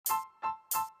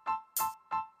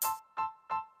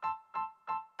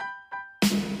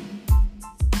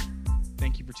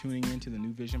for tuning in to the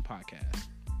New Vision Podcast.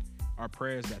 Our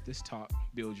prayer is that this talk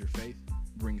builds your faith,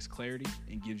 brings clarity,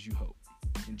 and gives you hope.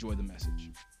 Enjoy the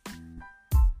message.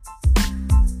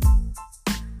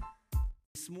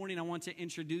 This morning, I want to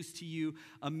introduce to you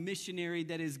a missionary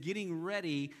that is getting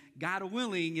ready, God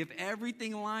willing, if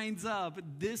everything lines up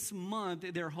this month.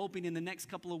 They're hoping in the next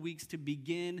couple of weeks to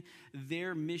begin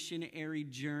their missionary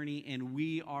journey, and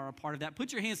we are a part of that.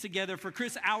 Put your hands together for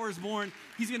Chris Auersborn.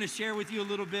 He's going to share with you a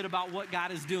little bit about what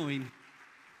God is doing.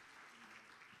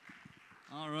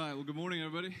 All right. Well, good morning,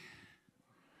 everybody.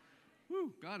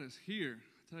 Woo, God is here.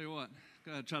 I tell you what,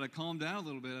 got to try to calm down a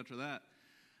little bit after that.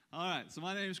 All right, so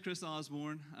my name is Chris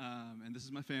Osborne, and this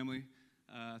is my family.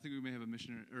 I think we may have a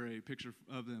missionary or a picture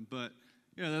of them, but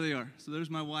yeah, there they are. So there's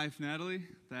my wife, Natalie.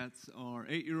 That's our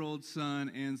 8-year-old son,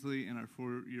 Ansley, and our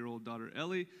 4-year-old daughter,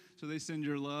 Ellie. So they send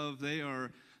your love. They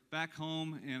are back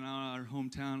home in our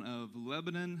hometown of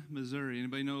Lebanon, Missouri.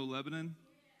 Anybody know Lebanon?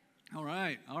 All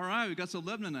right, we got some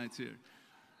Lebanonites here.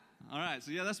 All right,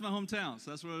 so yeah, that's my hometown.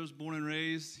 So that's where I was born and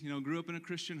raised. Grew up in a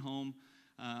Christian home.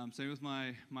 Same with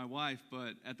my wife,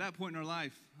 but at that point in our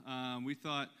life, we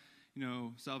thought,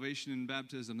 salvation and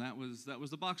baptism, that was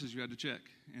the boxes you had to check.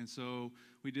 And so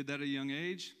we did that at a young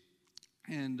age,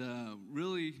 and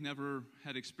really never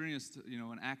had experienced,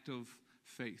 an act of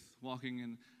faith, walking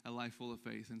in a life full of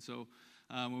faith. And so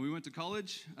when we went to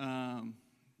college,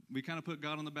 we kind of put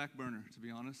God on the back burner, to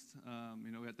be honest.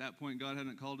 At that point, God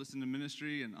hadn't called us into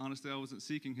ministry, and honestly, I wasn't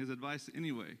seeking his advice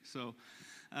anyway. So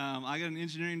I got an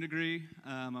engineering degree.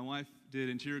 My wife did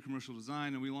interior commercial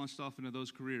design, and we launched off into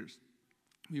those careers.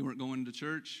 We weren't going to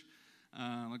church.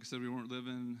 Like I said, we weren't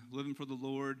living for the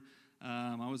Lord.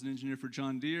 I was an engineer for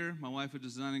John Deere. My wife was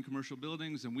designing commercial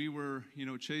buildings, and we were,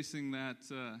 chasing that,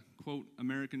 quote,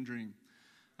 American dream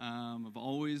of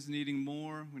always needing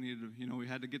more. We needed, we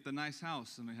had to get the nice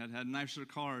house, and we had nicer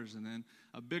cars, and then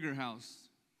a bigger house,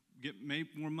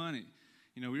 make more money.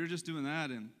 We were just doing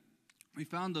that, and we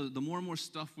found the more and more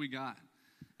stuff we got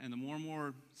and the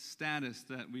more status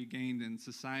that we gained in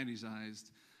society's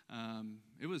eyes,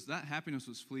 that happiness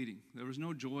was fleeting. There was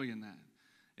no joy in that.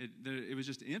 It was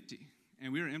just empty,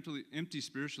 and we were empty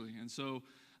spiritually. And so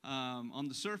on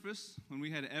the surface, when we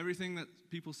had everything that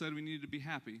people said we needed to be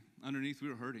happy, underneath we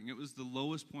were hurting. It was the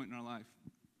lowest point in our life.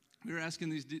 We were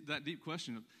asking that deep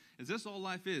question of, is this all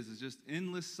life is? It's just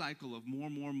endless cycle of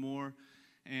more.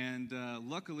 And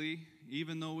luckily,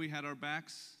 even though we had our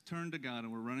backs turned to God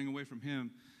and we're running away from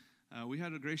him, we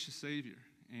had a gracious Savior.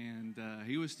 And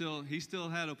he still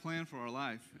had a plan for our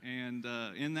life. And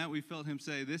in that, we felt him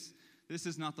say, this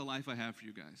is not the life I have for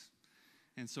you guys.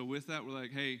 And so with that, we're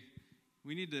like, hey,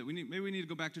 maybe we need to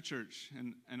go back to church.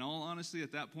 And all honesty,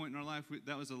 at that point in our life,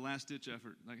 that was a last-ditch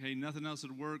effort. Like, hey, nothing else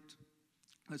had worked.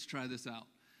 Let's try this out.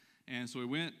 And so we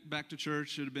went back to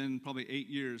church. It had been probably 8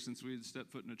 years since we had stepped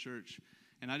foot in a church.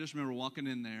 And I just remember walking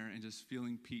in there and just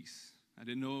feeling peace. I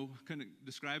couldn't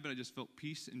describe it. I just felt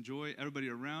peace and joy. Everybody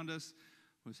around us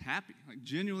was happy, like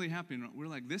genuinely happy. And we're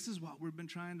like, this is what we've been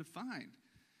trying to find.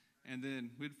 And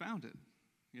then we'd found it,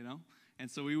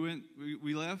 And so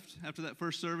we left after that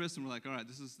first service, and we're like, all right,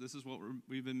 this is what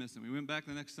we've been missing. We went back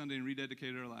the next Sunday and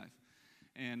rededicated our life.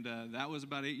 And that was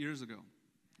about 8 years ago.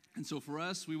 And so for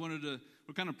us, we're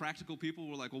kind of practical people.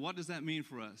 We're like, well, what does that mean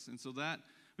for us? And so that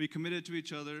we committed to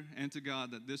each other and to God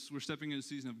that we're stepping into a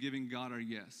season of giving God our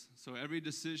yes. So every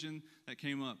decision that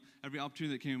came up, every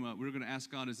opportunity that came up, we were going to ask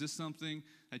God, is this something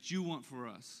that you want for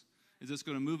us? Is this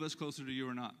going to move us closer to you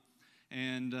or not?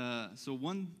 And so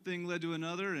one thing led to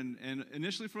another, and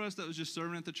initially for us, that was just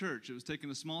serving at the church. It was taking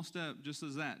a small step just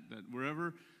as that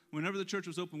whenever the church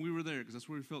was open, we were there because that's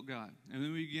where we felt God. And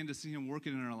then we began to see him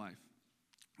working in our life.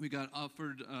 We got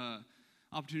offered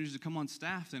opportunities to come on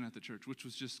staff then at the church, which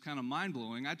was just kind of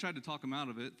mind-blowing. I tried to talk him out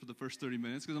of it for the first 30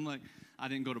 minutes because I'm like, I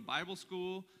didn't go to Bible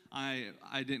school. I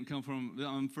didn't come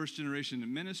I'm first generation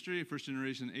in ministry, first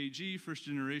generation AG, first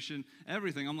generation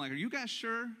everything. I'm like, are you guys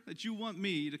sure that you want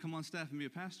me to come on staff and be a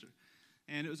pastor?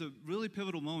 And it was a really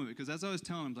pivotal moment because as I was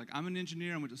telling him, like, I'm an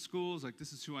engineer, I went to school, like,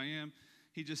 this is who I am.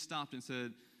 He just stopped and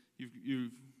said,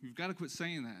 you've got to quit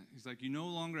saying that. He's like, you no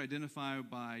longer identify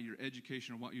by your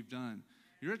education or what you've done.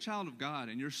 You're a child of God,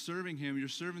 and you're serving him. You're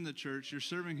serving the church. You're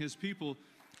serving his people.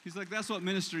 He's like, that's what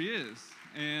ministry is.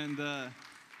 And,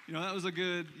 that was a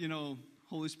good,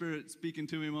 Holy Spirit speaking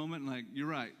to me moment. And like, you're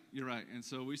right. And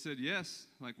so we said, yes,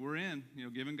 like we're in,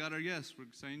 giving God our yes. We're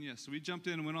saying yes. So we jumped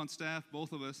in and went on staff,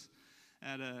 both of us,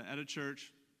 at a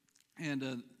church.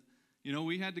 And,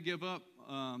 we had to give up.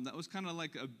 That was kind of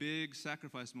like a big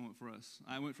sacrifice moment for us.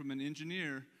 I went from an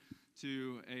engineer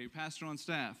to a pastor on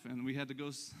staff, and we had to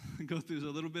go through a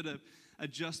little bit of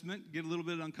adjustment, get a little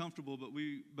bit uncomfortable, but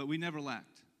we never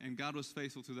lacked, and God was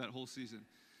faithful through that whole season.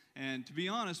 And to be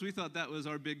honest, we thought that was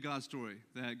our big God story,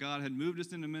 that God had moved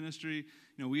us into ministry.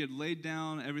 You know, we had laid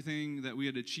down everything that we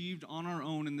had achieved on our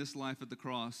own in this life at the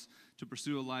cross to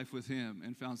pursue a life with Him,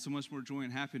 and found so much more joy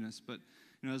and happiness. But,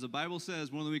 you know, as the Bible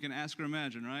says, more than we can ask or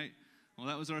imagine, right? Well,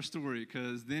 that was our story,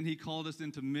 because then He called us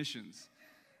into missions.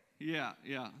 Yeah.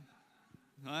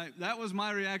 That was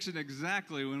my reaction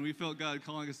exactly when we felt God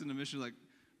calling us into mission. Like,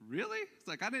 really? It's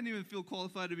like, I didn't even feel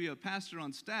qualified to be a pastor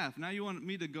on staff. Now you want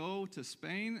me to go to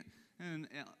Spain and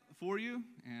for you?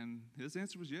 And his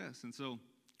answer was yes. And so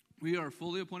we are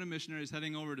fully appointed missionaries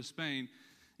heading over to Spain.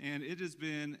 And it has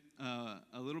been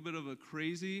a little bit of a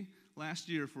crazy last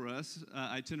year for us,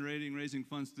 itinerating, raising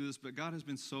funds through this. But God has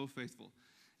been so faithful.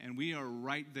 And we are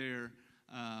right there.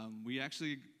 We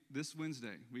actually, this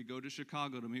Wednesday, we go to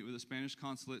Chicago to meet with the Spanish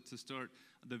consulate to start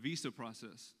the visa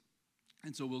process.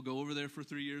 And so we'll go over there for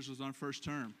 3 years. It was our first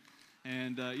term.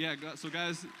 And so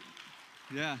guys,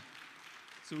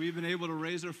 so we've been able to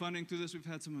raise our funding through this. We've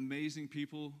had some amazing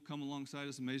people come alongside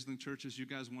us, amazing churches. You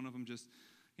guys, one of them, just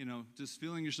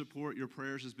feeling your support, your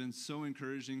prayers has been so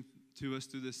encouraging to us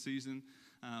through this season.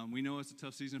 We know it's a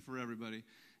tough season for everybody.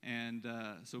 And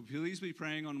so please be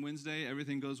praying on Wednesday.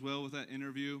 Everything goes well with that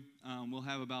interview. We'll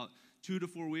have about 2 to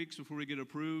 4 weeks before we get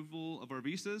approval of our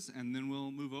visas, and then we'll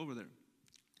move over there.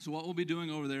 So what we'll be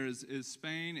doing over there is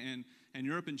Spain and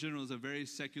Europe in general is a very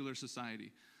secular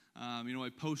society. A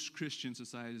post-Christian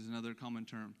society is another common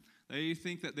term. They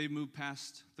think that they've moved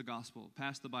past the gospel,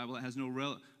 past the Bible. It has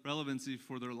no relevancy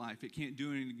for their life. It can't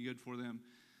do anything good for them.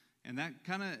 And that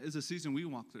kind of is a season we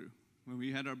walked through when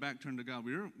we had our back turned to God.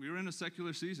 We were in a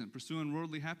secular season, pursuing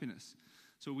worldly happiness.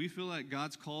 So we feel like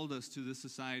God's called us to this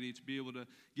society to be able to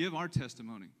give our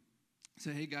testimony.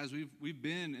 Say, hey guys, we've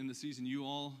been in the season you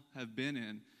all have been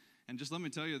in. And just let me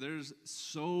tell you, there's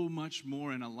so much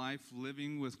more in a life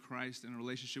living with Christ in a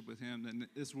relationship with Him than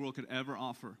this world could ever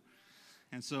offer.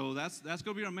 And so that's going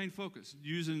to be our main focus,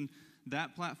 using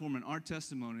that platform and our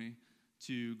testimony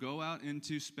to go out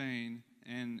into Spain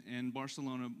and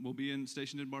Barcelona. We'll be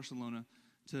stationed in Barcelona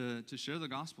to share the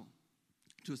gospel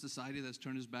to a society that's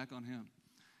turned its back on Him.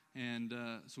 And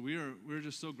so we're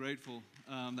just so grateful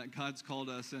that God's called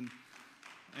us.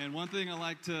 And one thing I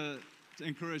like to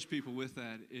encourage people with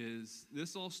that is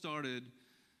this all started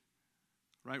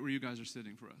right where you guys are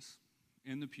sitting for us,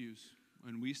 in the pews,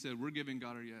 when we said we're giving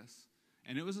God our yes.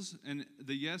 And it was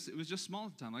just small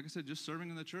at the time. Like I said, just serving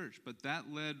in the church. But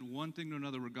that led one thing to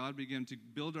another where God began to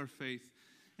build our faith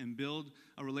and build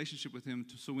a relationship with Him.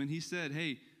 So when He said,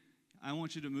 hey, I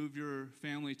want you to move your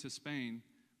family to Spain,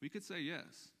 we could say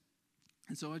yes.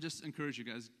 And so I just encourage you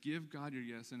guys, give God your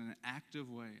yes in an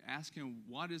active way. Ask Him,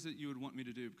 what is it you would want me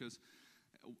to do? Because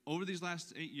over these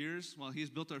last 8 years, while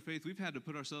He's built our faith, we've had to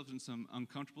put ourselves in some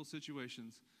uncomfortable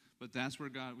situations. But that's where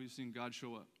we've seen God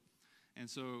show up. And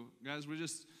so, guys, we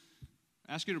just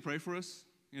ask you to pray for us.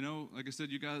 You know, like I said,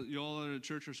 you all at the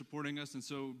church are supporting us. And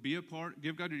so be a part,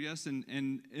 give God your yes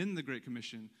in the Great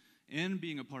Commission, and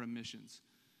being a part of missions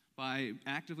by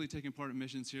actively taking part in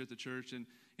missions here at the church. And,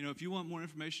 you know, if you want more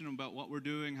information about what we're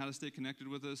doing, how to stay connected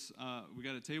with us, we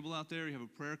got a table out there. You have a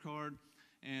prayer card.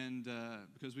 And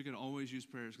because we can always use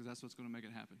prayers, because that's what's going to make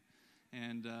it happen.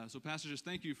 And so, Pastor, just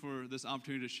thank you for this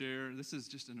opportunity to share. This is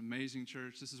just an amazing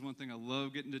church. This is one thing I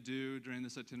love getting to do during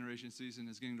this itineration season,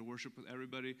 is getting to worship with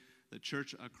everybody, the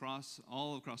church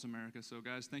all across America. So,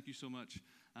 guys, thank you so much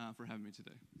for having me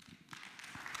today.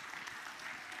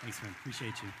 Thanks, man.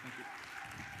 Appreciate you.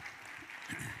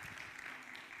 Thank you.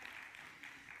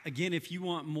 Again, if you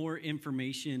want more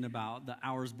information about the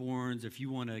Ours Borns, if you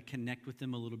want to connect with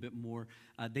them a little bit more,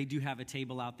 they do have a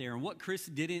table out there. And what Chris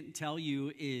didn't tell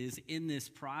you is in this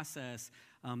process,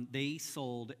 they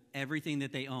sold everything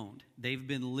that they owned. They've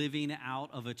been living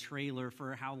out of a trailer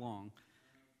for how long?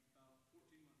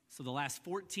 So the last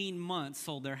 14 months,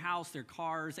 sold their house, their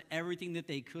cars, everything that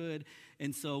they could.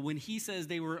 And so when he says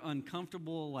they were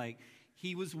uncomfortable, like,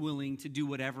 he was willing to do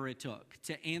whatever it took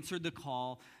to answer the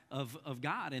call of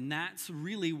God. And that's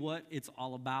really what it's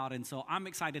all about. And so I'm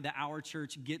excited that our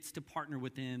church gets to partner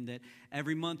with them, that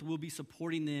every month we'll be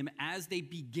supporting them as they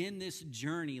begin this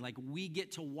journey. Like, we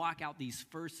get to walk out these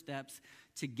first steps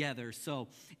together. So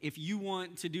if you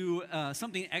want to do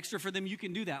something extra for them, you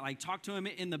can do that. Like talk to them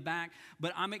in the back.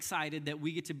 But I'm excited that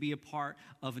we get to be a part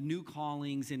of New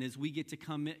Callings, and as we get to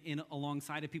come in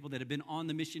alongside of people that have been on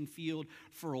the mission field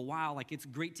for a while, like it's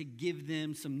great to give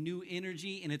them some new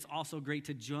energy, and it's also great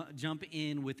to jump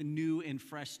in with new and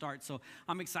fresh starts. So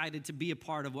I'm excited to be a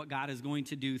part of what God is going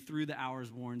to do through the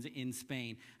Hours Worn in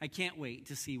Spain. I can't wait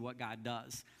to see what God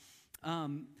does.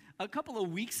 A couple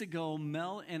of weeks ago,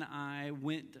 Mel and I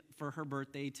went for her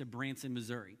birthday to Branson,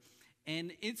 Missouri.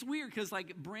 And it's weird because,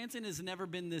 like, Branson has never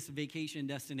been this vacation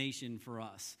destination for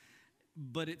us.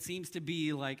 But it seems to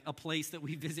be, like, a place that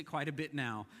we visit quite a bit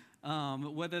now.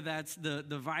 Whether that's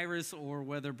the virus or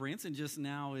whether Branson just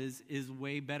now is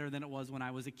way better than it was when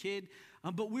I was a kid.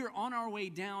 But we're on our way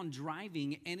down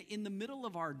driving, and in the middle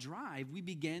of our drive, we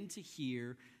began to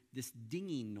hear this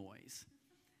dinging noise.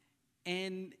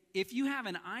 And if you have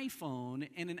an iPhone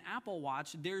and an Apple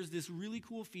Watch, there's this really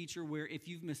cool feature where if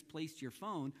you've misplaced your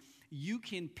phone, you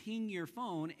can ping your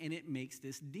phone and it makes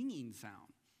this dinging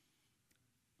sound.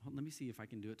 Let me see if I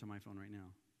can do it to my phone right now.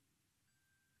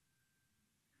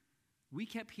 We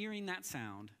kept hearing that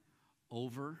sound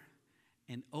over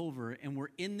and over, and we're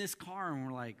in this car, and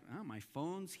we're like, oh, my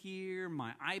phone's here,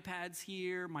 my iPad's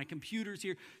here, my computer's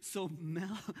here. So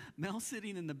Mel's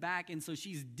sitting in the back, and so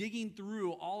she's digging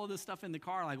through all of the stuff in the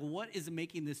car, like, what is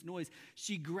making this noise?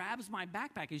 She grabs my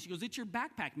backpack, and she goes, it's your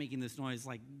backpack making this noise.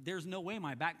 Like, there's no way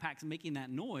my backpack's making that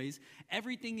noise.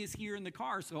 Everything is here in the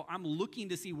car, so I'm looking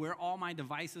to see where all my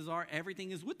devices are.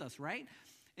 Everything is with us, right?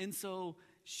 And so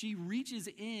she reaches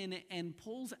in and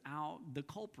pulls out the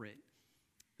culprit.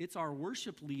 It's our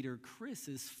worship leader,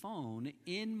 Chris's phone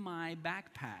in my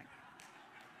backpack.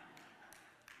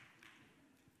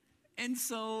 And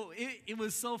so it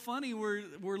was so funny. We're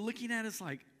looking at it, it's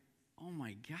like, oh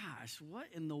my gosh, what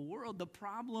in the world? The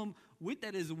problem with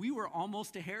that is we were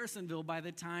almost to Harrisonville by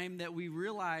the time that we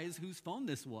realized whose phone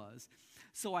this was.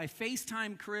 So I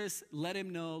FaceTimed Chris, let him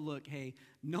know, look, hey,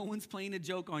 no one's playing a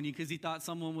joke on you, because he thought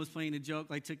someone was playing a joke,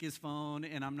 like took his phone,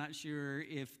 and I'm not sure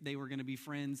if they were going to be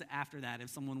friends after that, if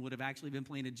someone would have actually been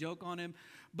playing a joke on him.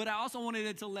 But I also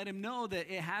wanted to let him know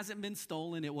that it hasn't been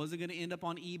stolen. It wasn't going to end up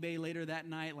on eBay later that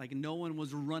night. Like, no one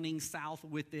was running south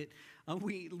with it.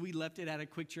 We left it at a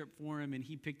Quick Trip for him, and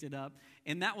he picked it up.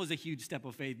 And that was a huge step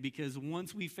of faith, because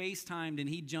once we FaceTimed and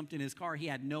he jumped in his car, he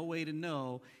had no way to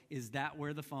know, is that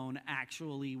where the phone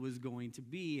actually was going to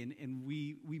be? And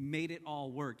we made it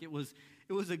all work. It was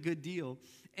a good deal.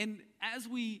 And as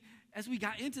we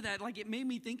got into that, like, it made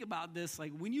me think about this.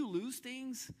 Like, when you lose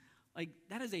things, like,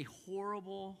 that is a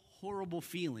horrible, horrible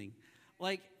feeling.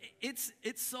 Like, it's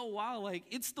so wild. Like,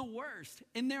 it's the worst.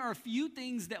 And there are a few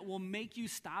things that will make you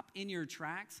stop in your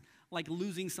tracks, like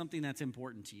losing something that's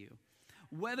important to you.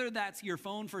 Whether that's your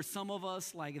phone, for some of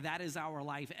us, like, that is our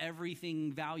life.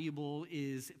 Everything valuable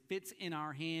fits in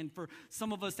our hand. For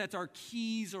some of us, that's our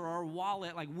keys or our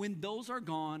wallet. Like, when those are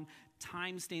gone,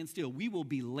 time stands still. We will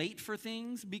be late for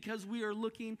things because we are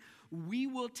looking. We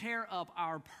will tear up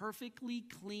our perfectly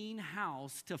clean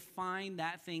house to find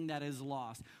that thing that is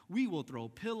lost. We will throw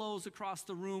pillows across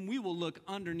the room. We will look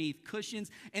underneath cushions.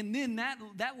 And then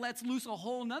that lets loose a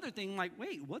whole nother thing. Like,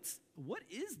 wait, what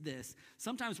is this?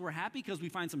 Sometimes we're happy because we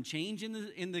find some change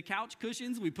in the couch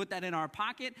cushions. We put that in our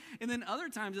pocket. And then other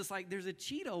times it's like, there's a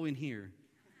Cheeto in here.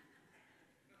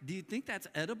 Do you think that's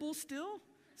edible still?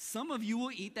 Some of you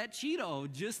will eat that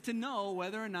Cheeto just to know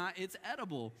whether or not it's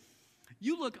edible.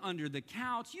 You look under the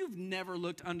couch. You've never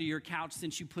looked under your couch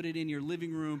since you put it in your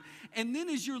living room. And then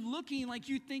as you're looking, like,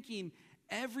 you're thinking,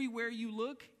 everywhere you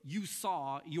look, you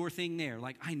saw your thing there.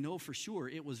 Like, I know for sure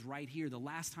it was right here. The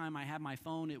last time I had my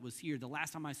phone, it was here. The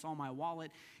last time I saw my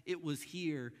wallet, it was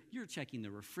here. You're checking the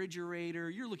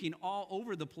refrigerator. You're looking all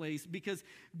over the place, because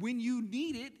when you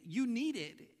need it, you need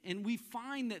it. And we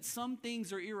find that some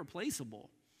things are irreplaceable.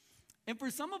 And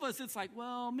for some of us, it's like,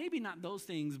 well, maybe not those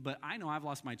things, but I know I've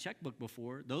lost my checkbook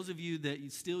before. Those of you that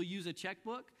still use a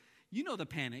checkbook, you know the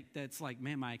panic that's like,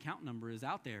 man, my account number is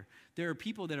out there. There are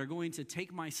people that are going to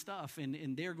take my stuff,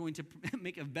 and they're going to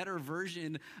make a better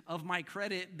version of my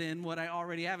credit than what I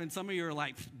already have. And some of you are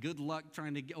like, good luck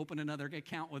trying to open another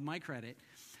account with my credit.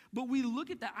 But we look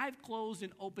at that. I've closed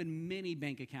and opened many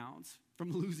bank accounts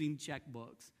from losing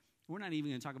checkbooks. We're not even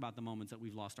going to talk about the moments that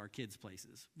we've lost our kids'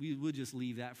 places. We would just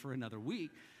leave that for another week.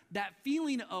 That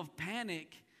feeling of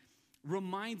panic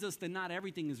reminds us that not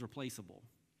everything is replaceable.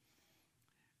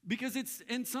 Because it's,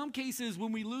 in some cases,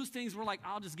 when we lose things, we're like,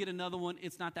 I'll just get another one.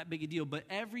 It's not that big a deal. But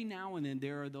every now and then,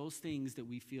 there are those things that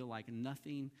we feel like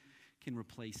nothing can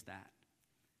replace that.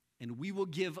 And we will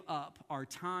give up our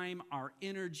time, our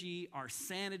energy, our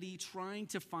sanity trying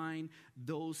to find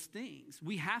those things.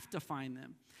 We have to find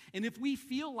them. And if we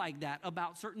feel like that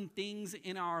about certain things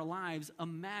in our lives,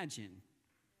 imagine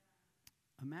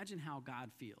how God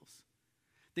feels.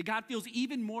 That God feels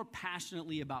even more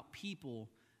passionately about people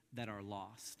that are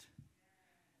lost.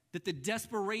 That the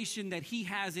desperation that he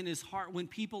has in his heart when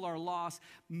people are lost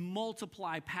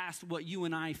multiply past what you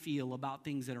and I feel about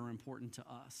things that are important to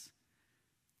us.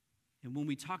 And when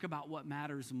we talk about what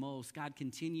matters most, God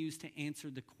continues to answer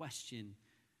the question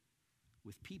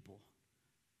with people.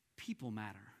 People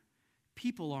matter.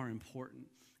 People are important.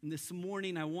 And this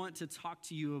morning, I want to talk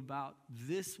to you about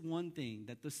this one thing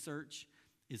that the search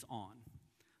is on.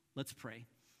 Let's pray.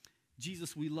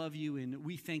 Jesus, we love you and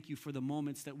we thank you for the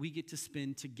moments that we get to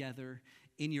spend together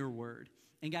in your word.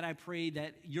 And God, I pray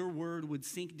that your word would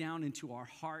sink down into our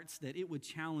hearts, that it would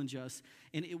challenge us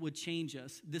and it would change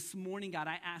us. This morning, God,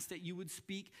 I ask that you would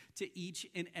speak to each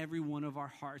and every one of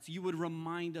our hearts. You would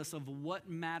remind us of what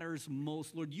matters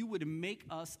most. Lord, you would make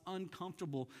us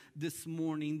uncomfortable this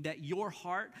morning, that your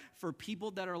heart for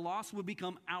people that are lost would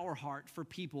become our heart for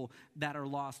people that are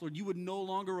lost. Lord, you would no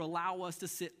longer allow us to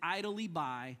sit idly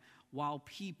by while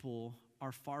people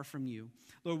are far from you.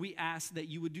 Lord, we ask that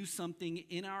you would do something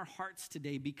in our hearts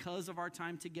today because of our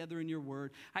time together in your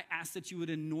word. I ask that you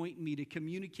would anoint me to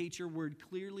communicate your word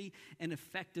clearly and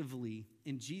effectively.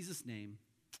 In Jesus' name,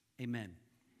 amen.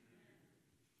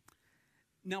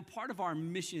 Now, part of our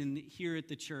mission here at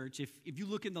the church, if you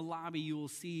look in the lobby, you will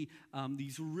see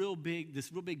this real big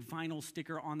vinyl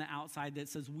sticker on the outside that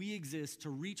says, "We exist to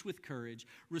reach with courage,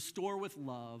 restore with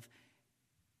love,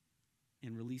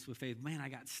 and release with faith." Man, I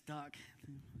got stuck,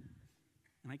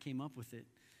 and I came up with it.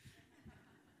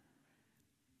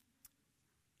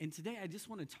 And today, I just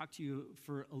want to talk to you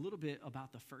for a little bit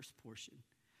about the first portion.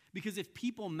 Because if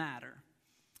people matter,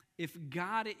 if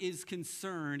God is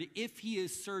concerned, if he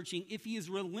is searching, if he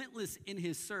is relentless in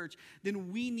his search,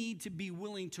 then we need to be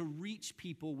willing to reach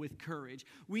people with courage.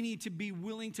 We need to be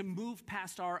willing to move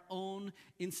past our own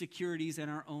insecurities and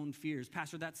our own fears.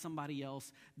 Pastor, that's somebody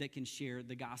else that can share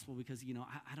the gospel because,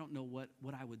 I don't know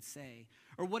what I would say.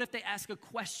 Or what if they ask a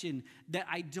question that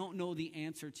I don't know the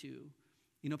answer to?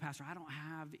 Pastor, I don't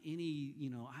have any,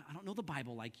 I don't know the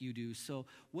Bible like you do. So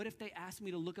what if they ask me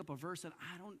to look up a verse that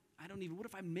I don't even, what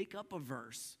if I make up a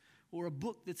verse or a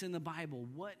book that's in the Bible?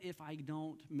 What if I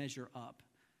don't measure up?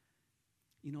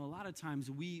 A lot of times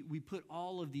we put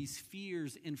all of these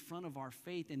fears in front of our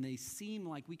faith and they seem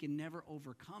like we can never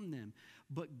overcome them.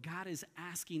 But God is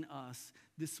asking us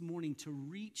this morning to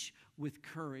reach with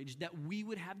courage, that we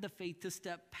would have the faith to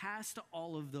step past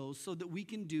all of those so that we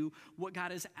can do what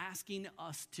God is asking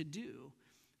us to do.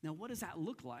 Now, what does that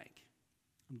look like?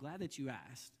 I'm glad that you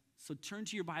asked. So turn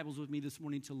to your Bibles with me this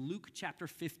morning to Luke chapter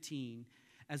 15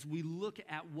 as we look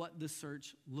at what the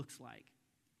search looks like.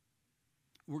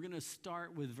 We're going to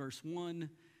start with verse 1, and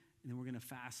then we're going to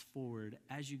fast forward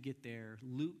as you get there.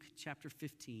 Luke chapter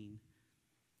 15,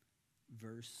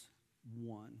 verse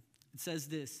 1. It says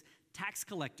this: "Tax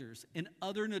collectors and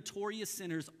other notorious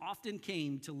sinners often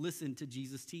came to listen to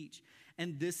Jesus teach.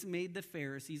 And this made the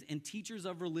Pharisees and teachers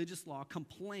of religious law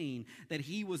complain that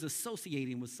he was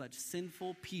associating with such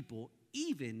sinful people,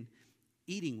 even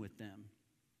eating with them."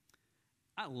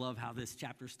 I love how this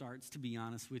chapter starts, to be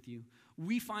honest with you.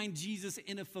 We find Jesus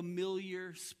in a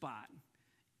familiar spot,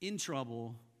 in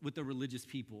trouble with the religious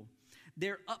people.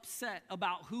 They're upset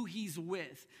about who he's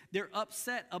with. They're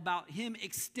upset about him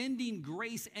extending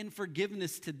grace and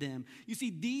forgiveness to them. You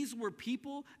see, these were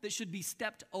people that should be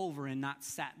stepped over and not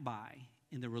sat by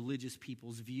in the religious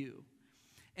people's view.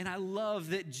 And I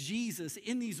love that Jesus,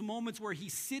 in these moments where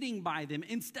he's sitting by them,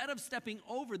 instead of stepping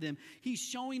over them, he's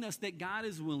showing us that God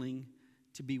is willing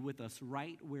to be with us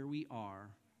right where we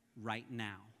are right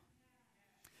now.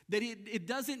 That it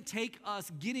doesn't take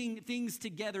us getting things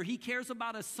together. He cares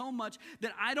about us so much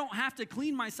that I don't have to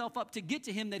clean myself up to get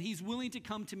to him, that he's willing to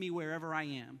come to me wherever I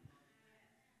am.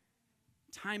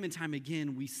 Time and time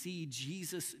again, we see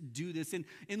Jesus do this. In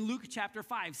Luke chapter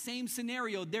 5, same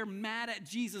scenario. They're mad at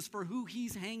Jesus for who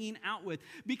he's hanging out with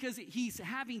because he's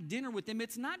having dinner with them.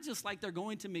 It's not just like they're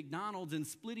going to McDonald's and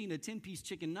splitting a 10-piece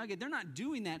chicken nugget. They're not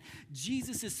doing that.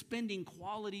 Jesus is spending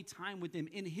quality time with them.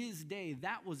 In his day,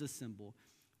 that was a symbol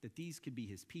that these could be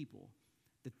his people,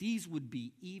 that these would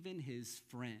be even his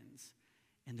friends.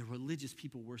 And the religious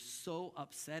people were so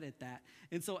upset at that.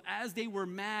 And so as they were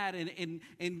mad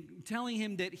and telling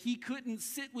him that he couldn't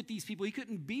sit with these people, he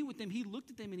couldn't be with them, he looked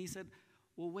at them and he said,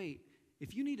 "Well, wait,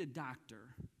 if you need a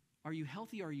doctor, are you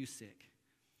healthy or are you sick?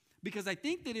 Because I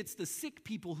think that it's the sick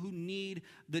people who need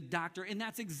the doctor. And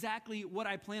that's exactly what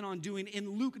I plan on doing. In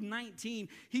Luke 19,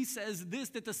 he says this,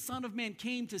 that the Son of Man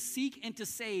came to seek and to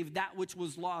save that which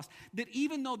was lost. That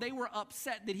even though they were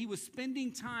upset that he was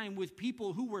spending time with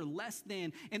people who were less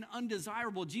than and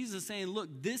undesirable, Jesus is saying,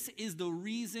 look, this is the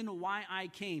reason why I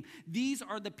came. These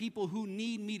are the people who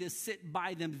need me to sit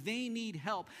by them. They need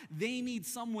help. They need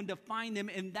someone to find them.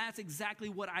 And that's exactly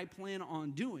what I plan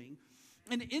on doing.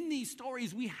 And in these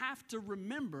stories, we have to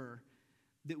remember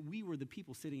that we were the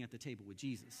people sitting at the table with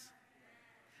Jesus.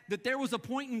 That there was a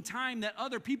point in time that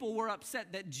other people were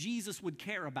upset that Jesus would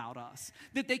care about us.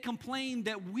 That they complained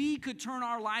that we could turn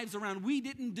our lives around. We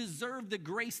didn't deserve the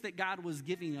grace that God was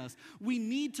giving us. We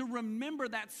need to remember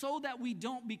that so that we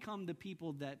don't become the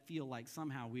people that feel like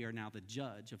somehow we are now the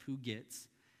judge of who gets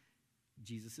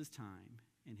Jesus' time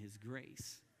and his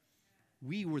grace.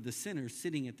 We were the sinners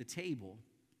sitting at the table.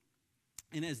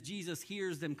 And as Jesus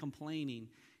hears them complaining,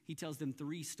 he tells them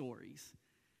 3 stories.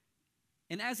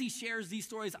 And as he shares these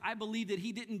stories, I believe that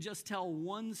he didn't just tell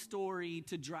one story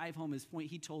to drive home his point.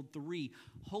 He told 3,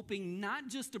 hoping not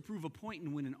just to prove a point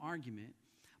and win an argument,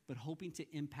 but hoping to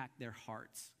impact their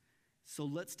hearts. So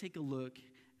let's take a look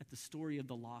at the story of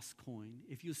the lost coin.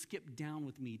 If you skip down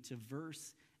with me to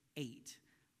verse 8,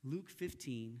 Luke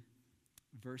 15,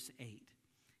 verse 8.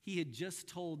 He had just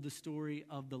told the story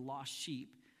of the lost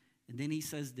sheep. And then he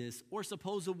says this, or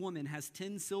suppose a woman has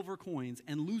 10 silver coins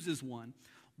and loses one.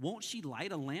 Won't she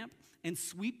light a lamp and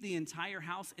sweep the entire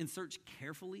house and search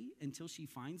carefully until she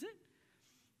finds it?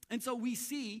 And so we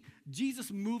see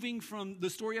Jesus moving from the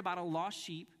story about a lost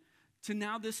sheep to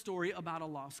now this story about a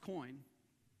lost coin.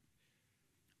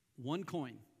 One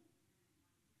coin.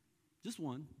 Just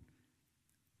one.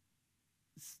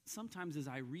 Sometimes as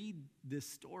I read this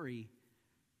story,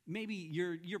 maybe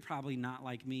you're probably not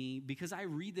like me, because I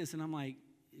read this and I'm like,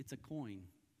 it's a coin.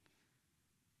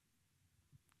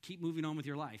 Keep moving on with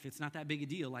your life. It's not that big a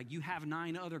deal. Like, you have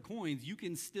 9 other coins. You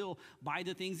can still buy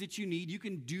the things that you need. You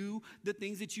can do the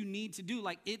things that you need to do.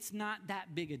 Like, it's not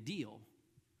that big a deal.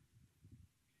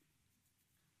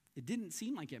 It didn't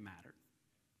seem like it mattered.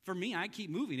 For me, I keep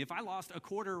moving. If I lost a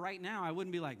quarter right now, I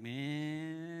wouldn't be like,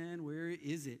 man, where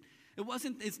is it?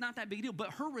 It's not that big a deal.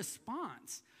 But her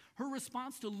response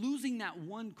to losing that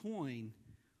one coin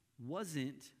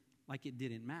wasn't like it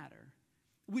didn't matter.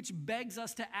 Which begs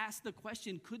us to ask the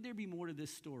question, could there be more to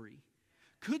this story?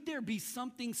 Could there be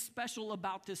something special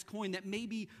about this coin that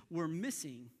maybe we're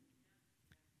missing?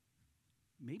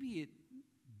 Maybe it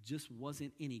just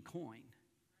wasn't any coin.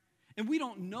 And we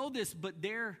don't know this, but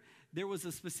there was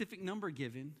a specific number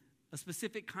given, a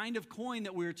specific kind of coin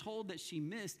that we were told that she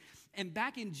missed. And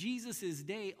back in Jesus'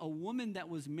 day, a woman that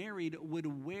was married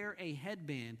would wear a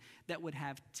headband that would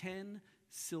have 10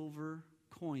 silver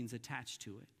coins attached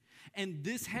to it. And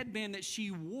this headband that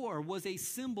she wore was a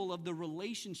symbol of the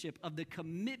relationship, of the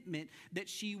commitment that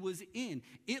she was in.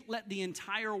 It let the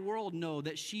entire world know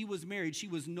that she was married. She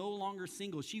was no longer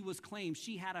single. She was claimed.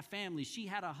 She had a family. She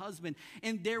had a husband.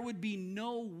 And there would be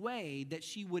no way that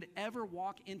she would ever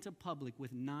walk into public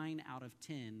with 9 out of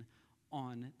 10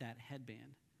 on that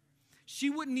headband.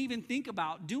 She wouldn't even think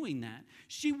about doing that.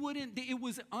 It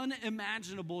was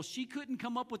unimaginable. She couldn't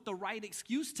come up with the right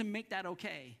excuse to make that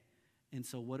okay. And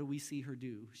so what do we see her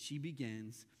do? She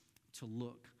begins to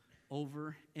look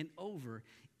over and over,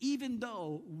 even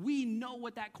though we know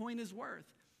what that coin is worth.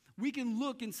 We can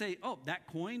look and say, oh, that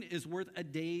coin is worth a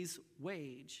day's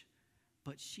wage.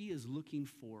 But she is looking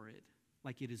for it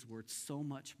like it is worth so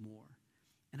much more.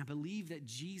 And I believe that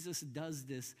Jesus does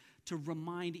this to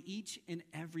remind each and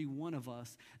every one of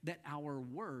us that our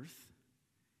worth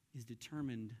is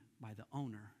determined by the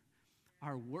owner.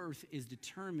 Our worth is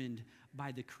determined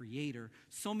by the Creator.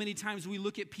 So many times we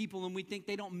look at people and we think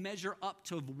they don't measure up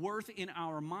to worth in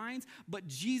our minds, but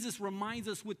Jesus reminds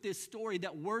us with this story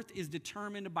that worth is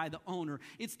determined by the owner.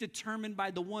 It's determined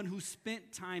by the one who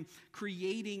spent time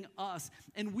creating us.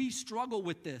 And we struggle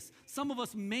with this. Some of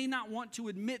us may not want to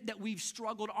admit that we've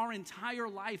struggled our entire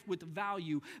life with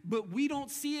value, but we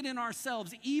don't see it in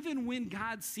ourselves, even when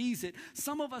God sees it.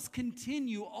 Some of us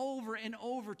continue over and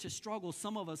over to struggle.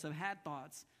 Some of us have had thoughts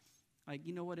like,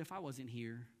 you know what, if I wasn't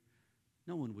here,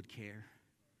 no one would care.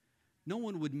 No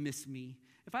one would miss me.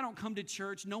 If I don't come to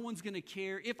church, no one's going to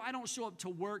care. If I don't show up to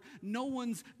work, no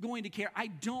one's going to care. I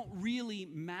don't really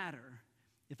matter.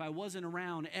 If I wasn't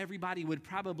around, everybody would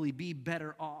probably be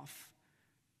better off.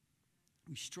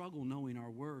 We struggle knowing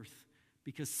our worth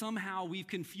because somehow we've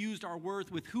confused our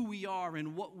worth with who we are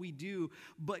and what we do.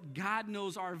 But God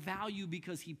knows our value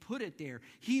because he put it there.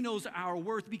 He knows our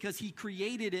worth because he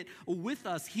created it with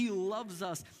us. He loves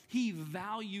us. He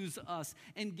values us.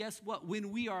 And guess what?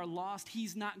 When we are lost,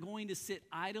 he's not going to sit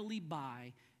idly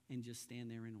by and just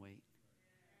stand there and wait.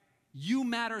 You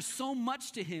matter so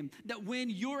much to him that when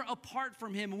you're apart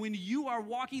from him, when you are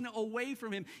walking away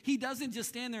from him, he doesn't just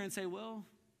stand there and say, well,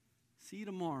 see you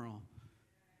tomorrow.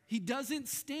 He doesn't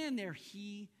stand there.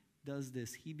 He does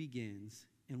this. He begins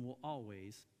and will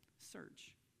always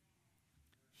search.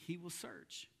 He will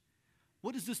search.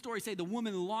 What does the story say? The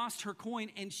woman lost her coin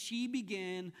and she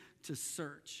began to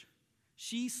search.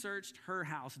 She searched her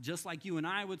house just like you and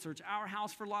I would search our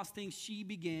house for lost things. She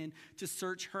began to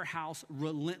search her house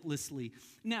relentlessly.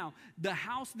 Now, the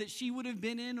house that she would have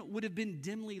been in would have been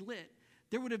dimly lit.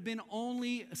 There would have been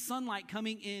only sunlight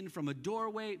coming in from a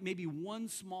doorway, maybe one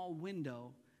small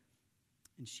window.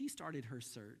 And she started her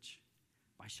search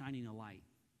by shining a light.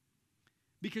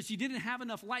 Because she didn't have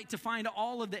enough light to find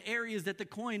all of the areas that the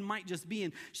coin might just be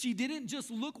in. She didn't just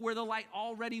look where the light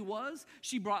already was.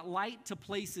 She brought light to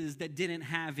places that didn't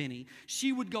have any.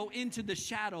 She would go into the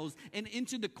shadows and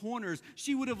into the corners.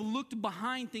 She would have looked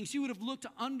behind things. She would have looked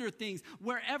under things.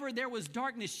 Wherever there was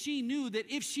darkness, she knew that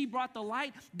if she brought the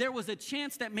light, there was a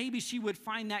chance that maybe she would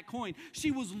find that coin.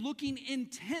 She was looking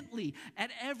intently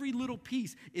at every little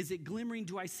piece. Is it glimmering?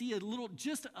 Do I see a little,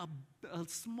 just a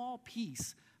small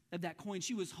piece of that coin?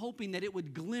 She was hoping that it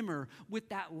would glimmer with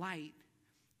that light.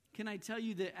 Can I tell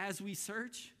you that as we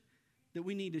search, that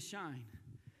we need to shine?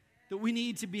 That we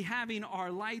need to be having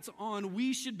our lights on.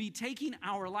 We should be taking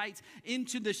our lights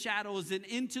into the shadows and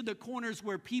into the corners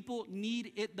where people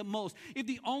need it the most. If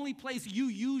the only place you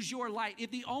use your light, if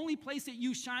the only place that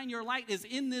you shine your light is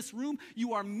in this room,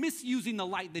 you are misusing the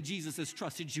light that Jesus has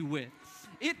trusted you with.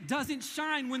 It doesn't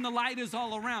shine when the light is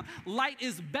all around. Light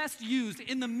is best used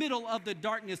in the middle of the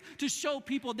darkness to show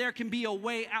people there can be a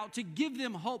way out, to give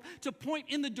them hope, to point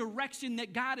in the direction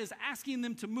that God is asking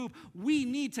them to move. We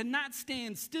need to not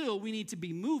stand still. We need to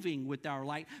be moving with our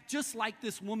light, just like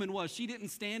this woman was. She didn't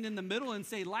stand in the middle and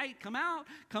say, light, come out,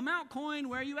 coin,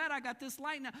 where are you at? I got this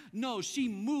light now. No, she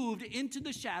moved into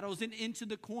the shadows and into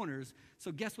the corners.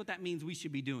 So guess what that means we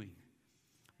should be doing?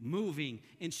 Moving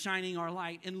and shining our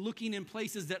light and looking in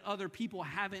places that other people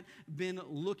haven't been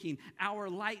looking. Our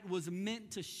light was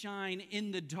meant to shine in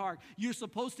the dark. You're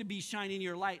supposed to be shining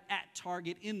your light at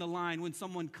Target, in the line when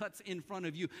someone cuts in front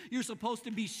of you. You're supposed to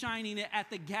be shining it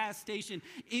at the gas station,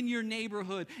 in your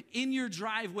neighborhood, in your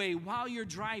driveway, while you're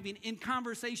driving, in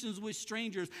conversations with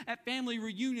strangers, at family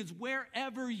reunions.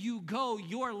 Wherever you go,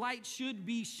 your light should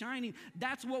be shining.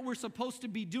 That's what we're supposed to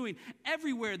be doing.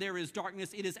 Everywhere there is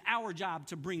darkness, it is our job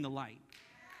to bring the light.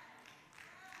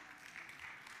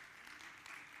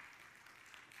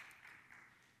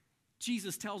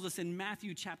 Jesus tells us in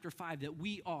Matthew chapter 5 that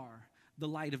we are the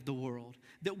light of the world,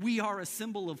 that we are a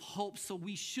symbol of hope, so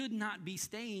we should not be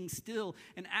staying still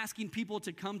and asking people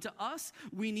to come to us.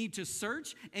 We need to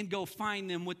search and go find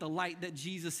them with the light that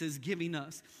Jesus is giving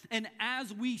us. And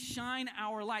as we shine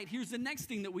our light, here's the next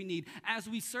thing that we need. As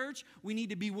we search, we need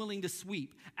to be willing to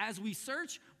sweep. As we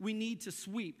search, we need to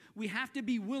sweep. We have to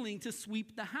be willing to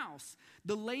sweep the house.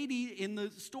 The lady in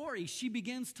the story, she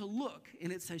begins to look,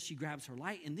 and it says she grabs her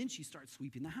light, and then she starts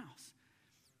sweeping the house.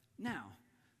 Now,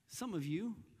 some of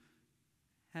you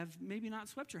have maybe not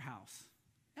swept your house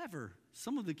ever.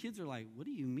 Some of the kids are like, what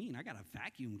do you mean? I got a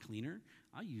vacuum cleaner.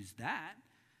 I'll use that.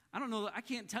 I don't know. I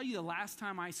can't tell you the last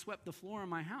time I swept the floor in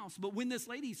my house. But when this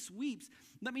lady sweeps,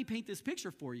 let me paint this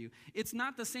picture for you. It's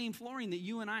not the same flooring that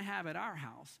you and I have at our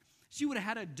house. She would have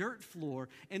had a dirt floor,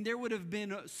 and there would have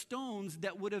been stones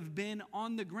that would have been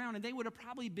on the ground, and they would have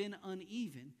probably been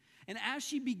uneven. And as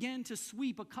she began to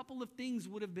sweep, a couple of things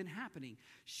would have been happening.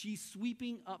 She's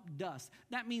sweeping up dust.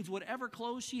 That means whatever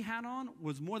clothes she had on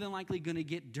was more than likely going to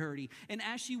get dirty. And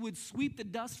as she would sweep the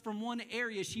dust from one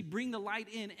area, she'd bring the light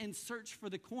in and search for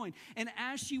the coin. And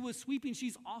as she was sweeping,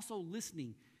 she's also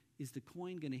listening. Is the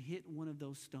coin going to hit one of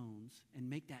those stones and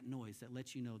make that noise that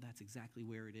lets you know that's exactly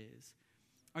where it is?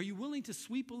 Are you willing to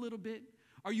sweep a little bit?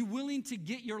 Are you willing to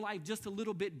get your life just a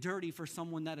little bit dirty for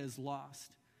someone that is lost?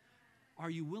 Are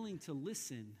you willing to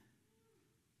listen?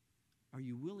 Are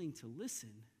you willing to listen?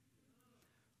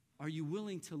 Are you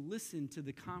willing to listen to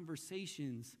the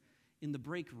conversations in the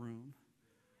break room?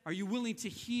 Are you willing to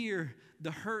hear the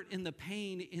hurt and the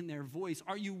pain in their voice?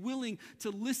 Are you willing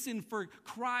to listen for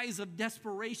cries of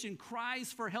desperation,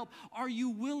 cries for help? Are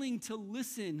you willing to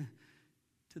listen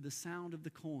to the sound of the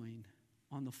coin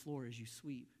on the floor as you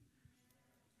sweep?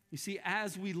 You see,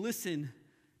 as we listen,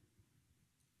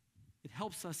 it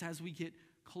helps us as we get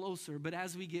closer. But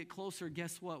as we get closer,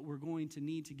 guess what? We're going to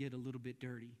need to get a little bit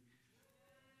dirty.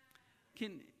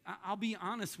 I'll be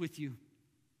honest with you.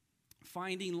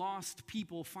 Finding lost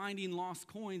people, finding lost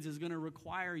coins is going to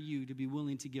require you to be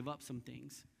willing to give up some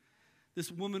things. This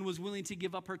woman was willing to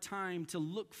give up her time to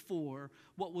look for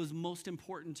what was most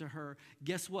important to her.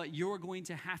 Guess what? I'm going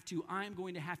to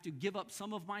have to give up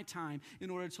some of my time in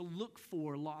order to look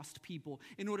for lost people,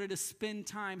 in order to spend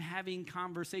time having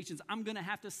conversations. I'm going to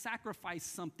have to sacrifice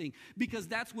something because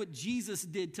that's what Jesus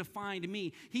did to find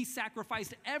me. He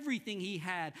sacrificed everything he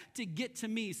had to get to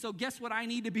me. So guess what I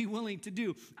need to be willing to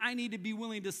do? I need to be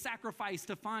willing to sacrifice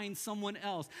to find someone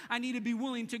else. I need to be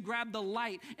willing to grab the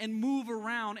light and move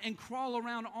around and crawl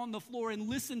around on the floor and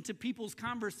listen to people's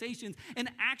conversations and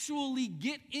actually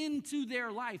get into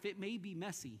their life. It may be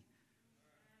messy,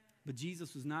 but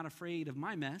Jesus was not afraid of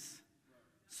my mess,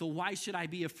 so why should I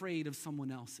be afraid of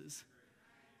someone else's?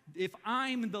 If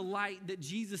I'm the light that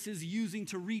Jesus is using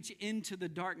to reach into the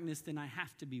darkness, then I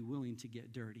have to be willing to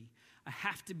get dirty. I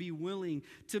have to be willing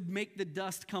to make the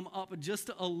dust come up just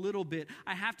a little bit.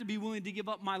 I have to be willing to give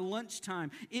up my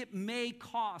lunchtime. It may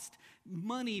cost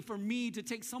money for me to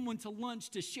take someone to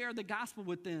lunch to share the gospel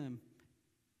with them.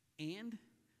 And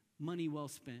money well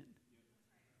spent.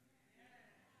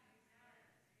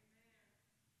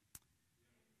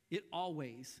 It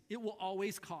will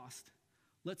always cost.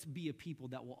 Let's be a people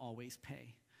that will always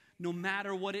pay. No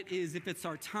matter what it is, if it's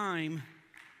our time,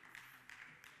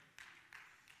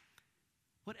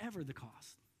 whatever the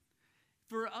cost.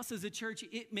 For us as a church,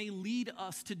 it may lead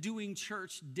us to doing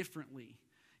church differently.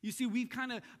 You see, we've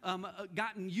kind of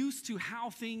gotten used to how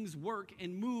things work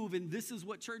and move, and this is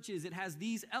what church is. It has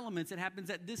these elements. It happens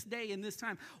at this day and this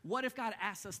time. What if God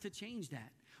asks us to change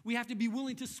that? We have to be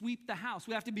willing to sweep the house.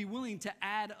 We have to be willing to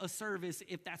add a service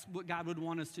if that's what God would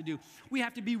want us to do. We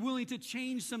have to be willing to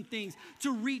change some things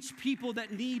to reach people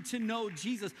that need to know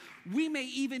Jesus. We may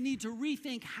even need to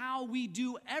rethink how we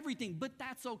do everything, but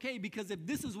that's okay because if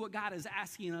this is what God is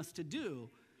asking us to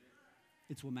do,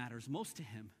 it's what matters most to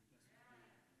him.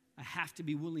 I have to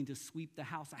be willing to sweep the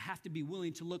house. I have to be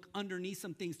willing to look underneath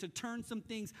some things, to turn some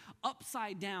things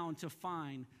upside down to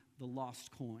find the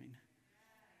lost coin.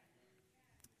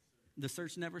 The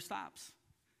search never stops.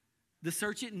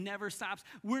 It never stops.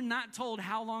 We're not told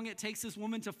how long it takes this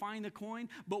woman to find the coin,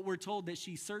 but we're told that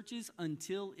she searches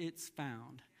until it's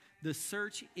found. The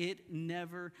search, it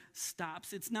never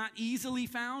stops. It's not easily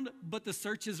found, but the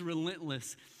search is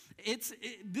relentless.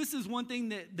 This is one thing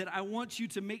that I want you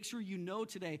to make sure you know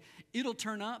today. It'll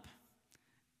turn up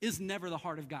is never the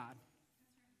heart of God.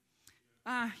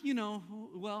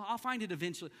 I'll find it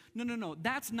eventually. No.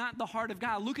 That's not the heart of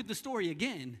God. Look at the story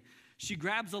again. She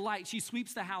grabs the light. She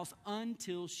sweeps the house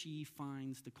until she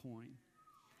finds the coin.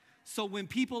 So when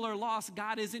people are lost,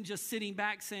 God isn't just sitting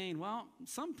back saying, well,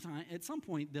 at some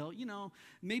point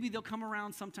maybe they'll come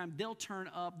around sometime. They'll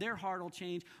turn up. Their heart will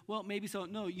change. Well, maybe so.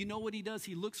 No, you know what he does?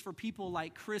 He looks for people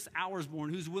like Chris Auersborn,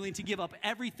 who's willing to give up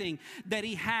everything that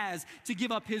he has, to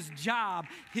give up his job,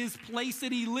 his place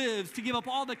that he lives, to give up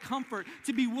all the comfort,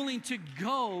 to be willing to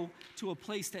go to a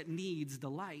place that needs the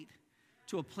light,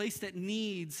 to a place that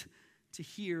needs to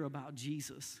hear about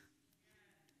Jesus.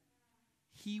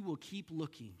 He will keep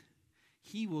looking.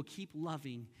 He will keep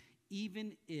loving,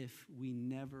 even if we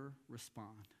never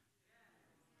respond.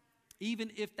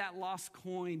 Even if that lost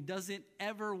coin doesn't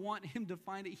ever want him to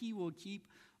find it, he will keep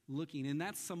looking. And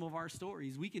that's some of our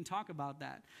stories. We can talk about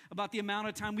that, about the amount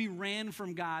of time we ran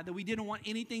from God, that we didn't want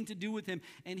anything to do with him,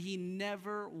 and he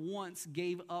never once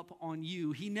gave up on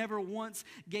you. He never once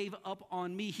gave up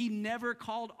on me. He never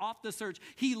called off the search.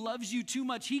 He loves you too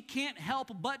much. He can't help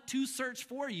but to search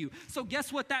for you. So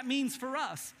guess what that means for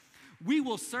us? We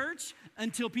will search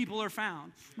until people are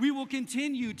found. We will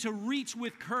continue to reach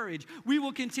with courage. We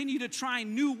will continue to try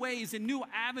new ways and new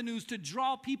avenues to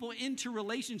draw people into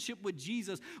relationship with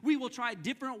Jesus. We will try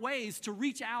different ways to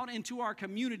reach out into our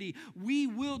community. We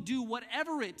will do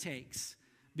whatever it takes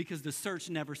because the search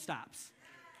never stops.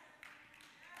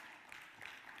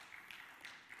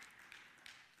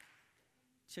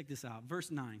 Check this out.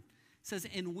 Verse 9 says,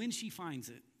 "And when she finds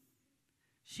it,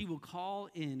 she will call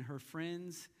in her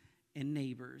friends and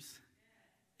neighbors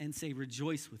and say,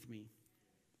 'Rejoice with me,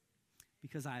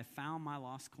 because I have found my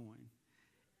lost coin.'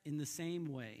 In the same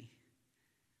way,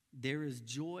 there is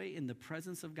joy in the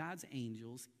presence of God's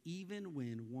angels, even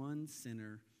when one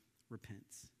sinner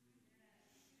repents."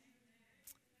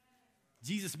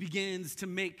 Jesus begins to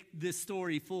make this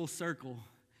story full circle.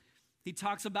 He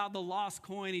talks about the lost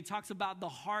coin. He talks about the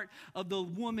heart of the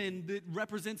woman that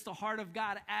represents the heart of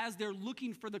God as they're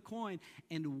looking for the coin.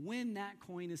 And when that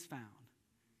coin is found,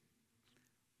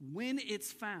 when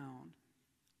it's found,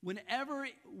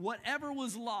 whatever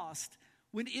was lost,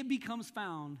 when it becomes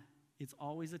found, it's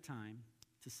always a time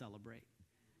to celebrate.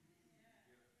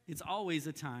 It's always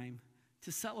a time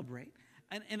to celebrate.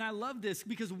 And I love this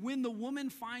because when the woman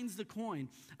finds the coin,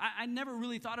 I never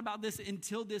really thought about this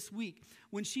until this week.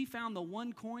 When she found the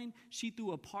one coin, she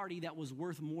threw a party that was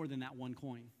worth more than that one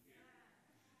coin.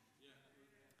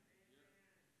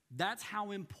 That's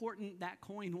how important that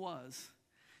coin was.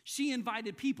 She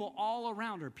invited people all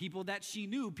around her, people that she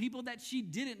knew, people that she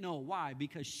didn't know. Why?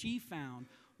 Because she found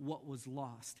what was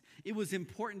lost. It was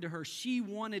important to her. She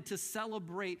wanted to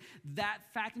celebrate that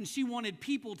fact, and she wanted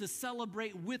people to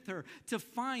celebrate with her, to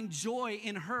find joy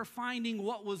in her finding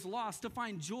what was lost, to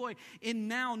find joy in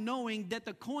now knowing that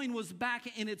the coin was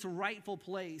back in its rightful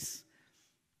place.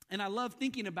 And I love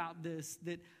thinking about this,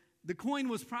 that the coin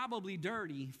was probably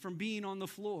dirty from being on the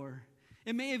floor.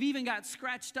 It may have even got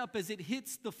scratched up as it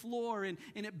hits the floor and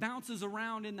it bounces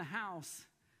around in the house.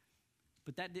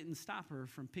 But that didn't stop her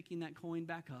from picking that coin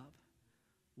back up,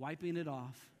 wiping it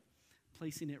off,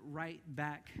 placing it right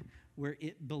back where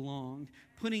it belonged,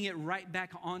 putting it right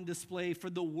back on display for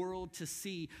the world to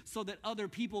see so that other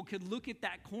people could look at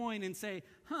that coin and say,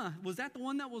 was that the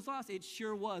one that was lost? It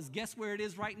sure was. Guess where it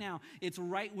is right now? It's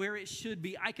right where it should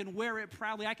be. I can wear it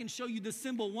proudly. I can show you the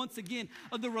symbol once again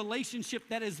of the relationship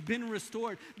that has been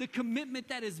restored, the commitment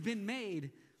that has been made.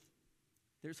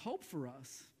 There's hope for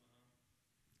us.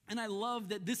 And I love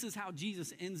that this is how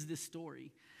Jesus ends this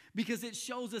story, because it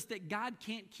shows us that God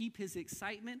can't keep his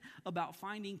excitement about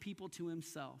finding people to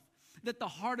himself. That the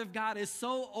heart of God is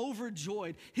so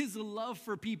overjoyed. His love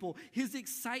for people, his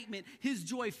excitement, his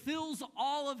joy fills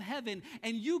all of heaven,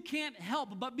 and you can't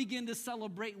help but begin to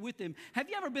celebrate with him. Have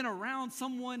you ever been around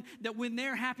someone that when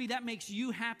they're happy, that makes you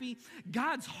happy?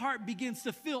 God's heart begins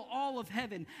to fill all of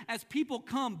heaven as people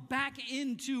come back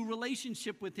into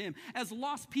relationship with him, as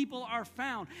lost people are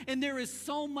found. And there is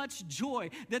so much joy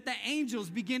that the angels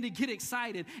begin to get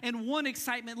excited, and one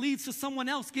excitement leads to someone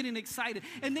else getting excited,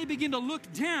 and they begin to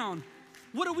look down.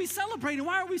 What are we celebrating?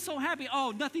 Why are we so happy?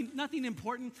 Oh, nothing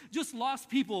important. Just lost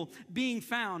people being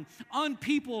found.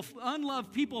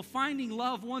 Unloved people finding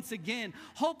love once again.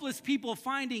 Hopeless people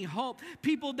finding hope.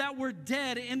 People that were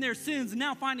dead in their sins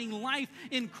now finding life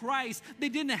in Christ. They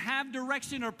didn't have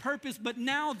direction or purpose, but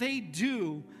now they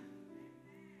do.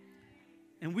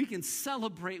 And we can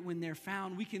celebrate when they're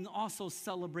found. We can also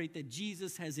celebrate that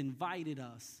Jesus has invited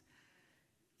us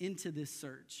into this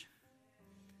search.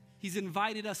 He's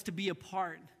invited us to be a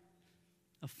part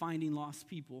of finding lost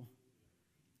people.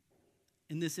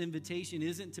 And this invitation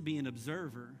isn't to be an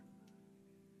observer.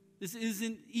 This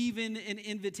isn't even an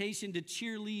invitation to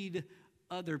cheerlead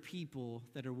other people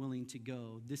that are willing to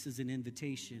go. This is an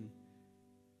invitation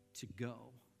to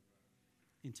go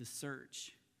and to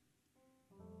search.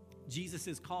 Jesus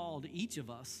has called each of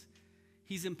us.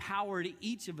 He's empowered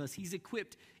each of us. He's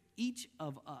equipped each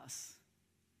of us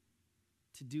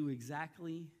to do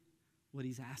exactly what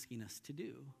he's asking us to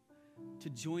do, to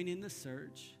join in the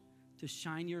search, to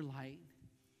shine your light,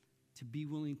 to be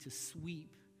willing to sweep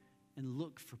and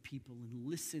look for people and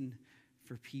listen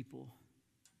for people.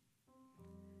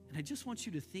 And I just want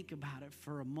you to think about it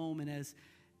for a moment as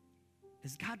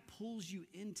God pulls you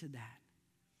into that.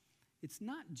 It's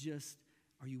not just,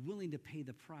 are you willing to pay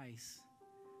the price,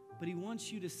 but he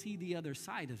wants you to see the other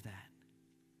side of that.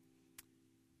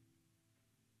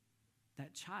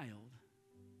 That child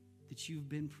that you've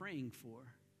been praying for,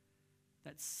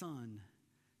 that son,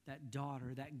 that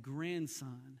daughter, that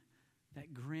grandson,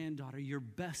 that granddaughter, your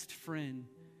best friend,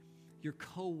 your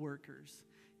coworkers.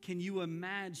 Can you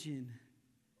imagine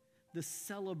the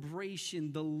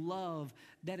celebration, the love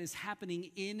that is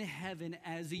happening in heaven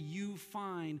as you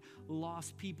find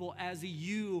lost people, as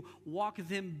you walk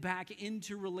them back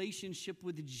into relationship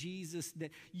with Jesus,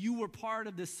 that you were part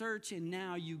of the search and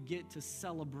now you get to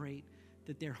celebrate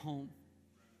that they're home?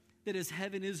 That as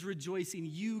heaven is rejoicing,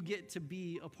 you get to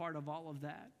be a part of all of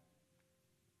that.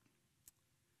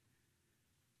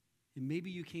 And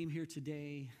maybe you came here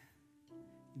today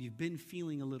and you've been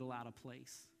feeling a little out of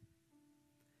place.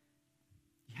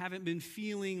 You haven't been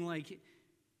feeling like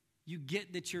you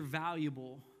get that you're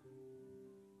valuable.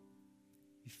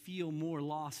 You feel more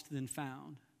lost than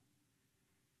found.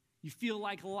 You feel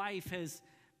like life has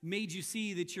made you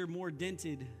see that you're more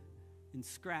dented and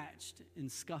scratched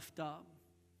and scuffed up.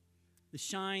 The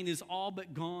shine is all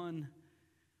but gone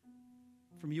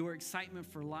from your excitement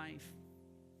for life.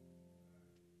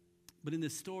 But in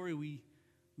this story, we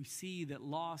see that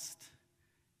lost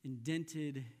and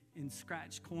dented and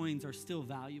scratched coins are still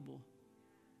valuable.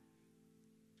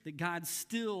 That God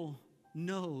still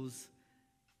knows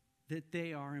that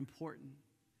they are important.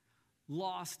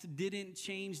 lost didn't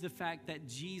change the fact that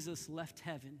Jesus left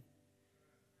heaven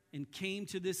and came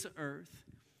to this earth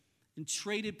and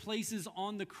traded places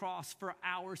on the cross for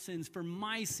our sins, for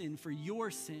my sin, for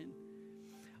your sin.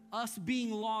 Us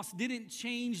being lost didn't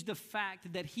change the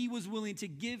fact that he was willing to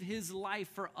give his life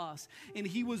for us, and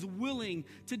he was willing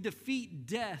to defeat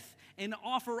death and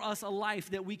offer us a life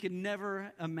that we could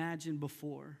never imagine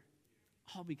before,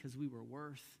 all because we were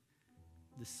worth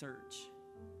the search.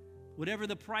 Whatever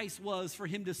the price was for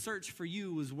him to search for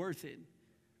you was worth it.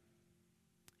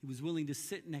 He was willing to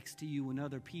sit next to you when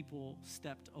other people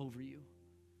stepped over you.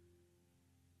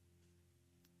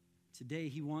 Today,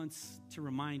 he wants to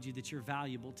remind you that you're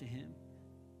valuable to him.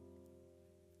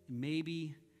 And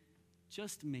maybe,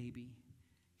 just maybe,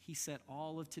 he set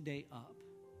all of today up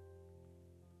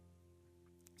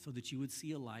so that you would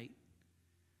see a light,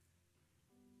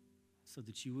 so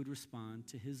that you would respond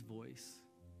to his voice,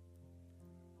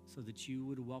 so that you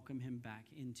would welcome him back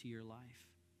into your life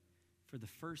for the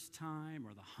first time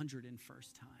or the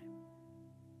 101st time.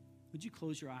 Would you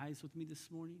close your eyes with me this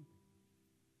morning?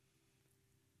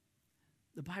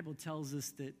 The Bible tells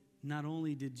us that not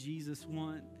only did Jesus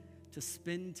want to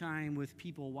spend time with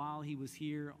people while he was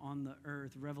here on the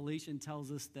earth, Revelation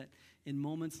tells us that in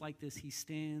moments like this, he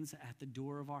stands at the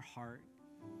door of our heart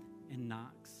and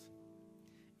knocks.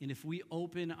 And if we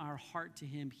open our heart to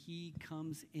him, he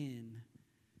comes in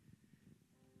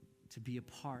to be a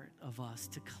part of us,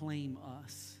 to claim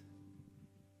us.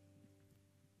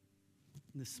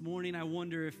 And this morning, I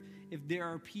wonder if there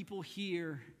are people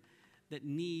here that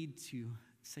need to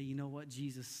say, you know what,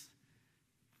 Jesus,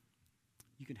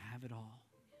 you can have it all.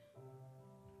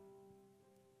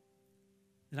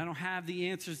 That I don't have the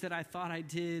answers that I thought I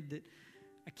did, that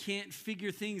I can't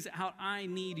figure things out. I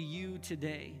need you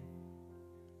today.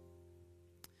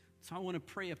 So I want to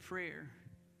pray a prayer.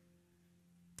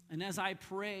 And as I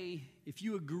pray, if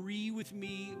you agree with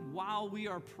me while we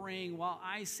are praying, while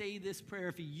I say this prayer,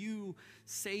 if you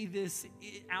say this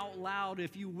out loud,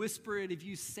 if you whisper it, if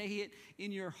you say it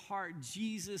in your heart,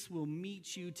 Jesus will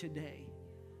meet you today.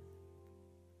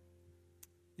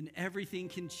 And everything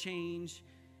can change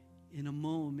in a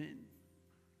moment.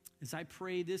 As I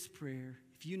pray this prayer,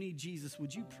 if you need Jesus,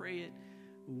 would you pray it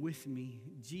with me?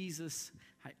 Jesus,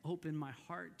 I open my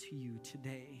heart to you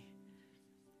today.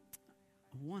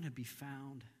 I want to be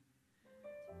found.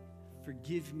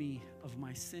 Forgive me of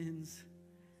my sins.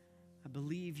 I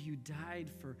believe you died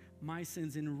for my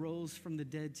sins and rose from the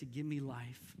dead to give me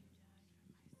life.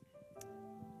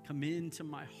 Come into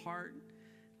my heart.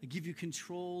 I give you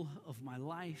control of my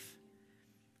life.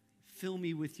 Fill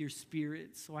me with your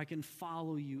spirit so I can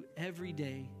follow you every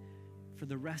day for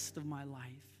the rest of my life.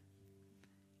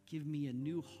 Give me a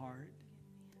new heart,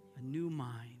 a new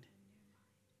mind,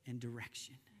 and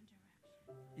direction.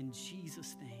 In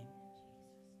Jesus' name,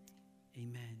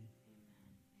 amen.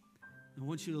 I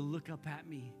want you to look up at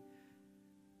me,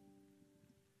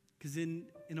 because in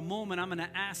a moment, I'm going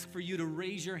to ask for you to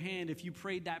raise your hand if you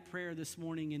prayed that prayer this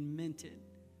morning and meant it.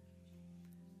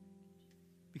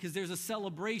 Because there's a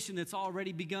celebration that's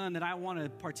already begun that I want to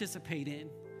participate in.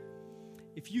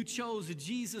 If you chose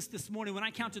Jesus this morning, when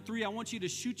I count to 3, I want you to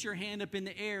shoot your hand up in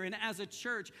the air. And as a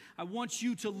church, I want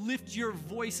you to lift your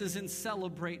voices and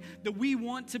celebrate that we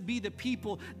want to be the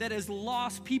people that as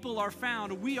lost people are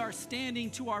found. We are standing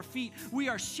to our feet. We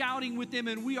are shouting with them,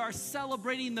 and we are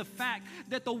celebrating the fact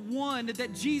that the one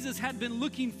that Jesus had been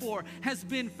looking for has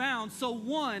been found. So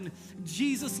 1,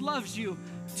 Jesus loves you.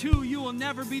 2, you will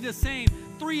never be the same.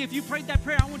 3, if you prayed that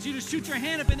prayer, I want you to shoot your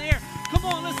hand up in the air. Come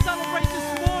on, let's celebrate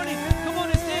this morning. Come on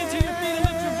and stand to your feet and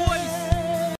lift your voice.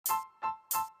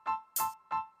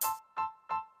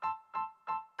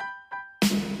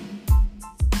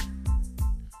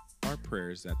 Our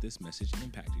prayers that this message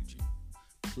impacted you.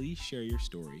 Please share your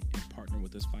story and partner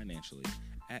with us financially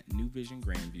at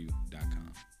newvisiongrandview.com.